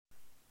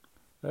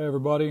Hey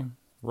everybody,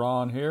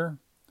 Ron here.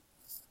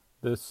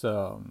 This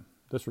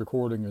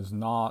recording is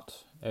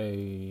not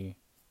an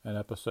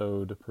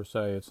episode per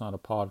se. It's not a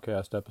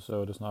podcast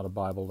episode. It's not a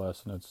Bible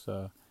lesson.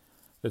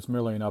 It's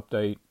merely an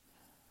update.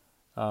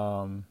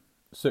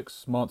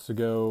 6 months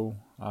ago,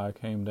 I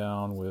came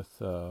down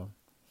with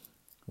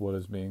what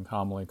is being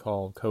commonly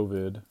called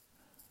COVID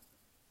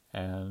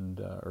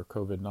or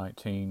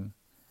COVID-19,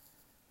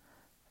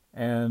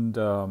 and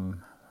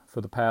for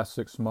the past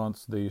 6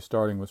 months, the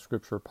Starting with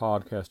Scripture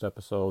podcast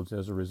episodes,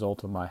 as a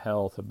result of my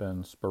health, have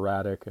been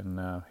sporadic, and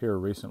here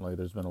recently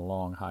there's been a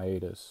long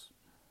hiatus.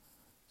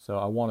 So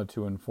I wanted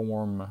to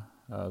inform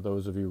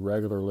those of you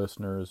regular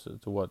listeners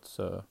as to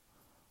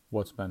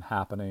what's been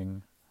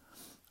happening.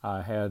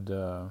 I had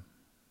the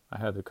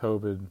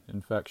COVID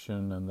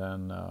infection, and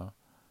then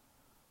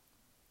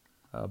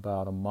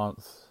about a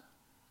month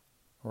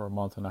or a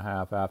month and a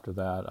half after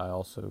that, I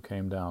also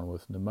came down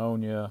with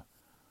pneumonia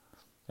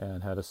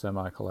and had a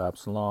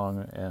semi-collapsed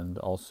lung, and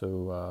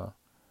also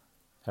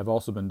have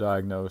also been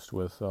diagnosed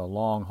with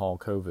long-haul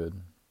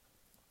COVID.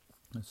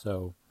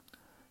 So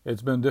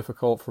it's been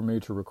difficult for me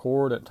to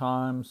record at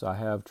times. I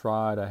have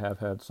tried. I have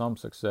had some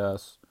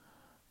success,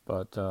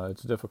 but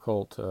it's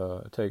difficult.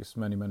 It takes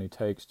many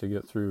takes to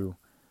get through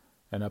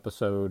an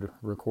episode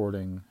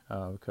recording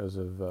because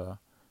of,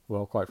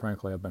 quite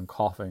frankly, I've been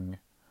coughing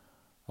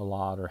a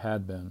lot, or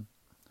had been.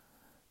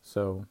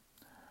 So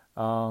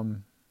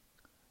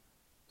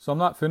I'm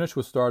not finished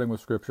with Starting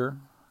with Scripture.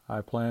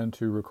 I plan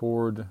to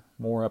record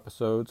more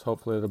episodes.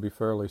 Hopefully it'll be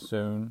fairly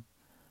soon.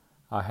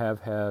 I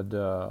have had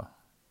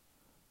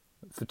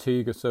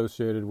fatigue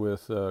associated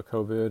with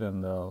COVID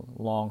and the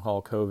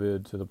long-haul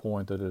COVID, to the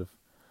point that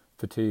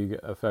fatigue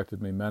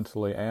affected me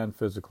mentally and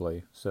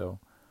physically. So,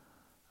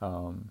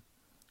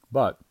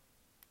 but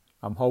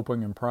I'm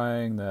hoping and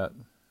praying that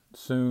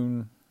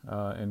soon,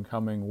 in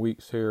coming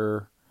weeks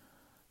here,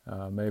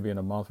 maybe in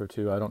a month or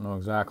two, I don't know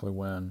exactly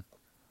when,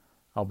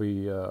 I'll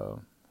be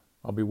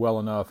well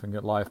enough and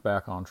get life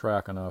back on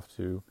track enough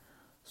to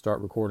start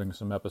recording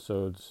some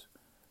episodes,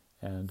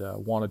 and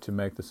wanted to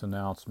make this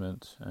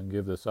announcement and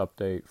give this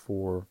update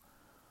for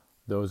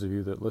those of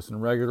you that listen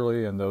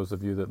regularly and those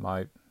of you that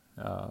might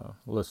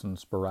listen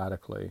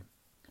sporadically.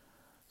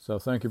 So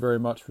thank you very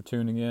much for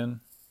tuning in.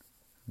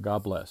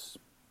 God bless.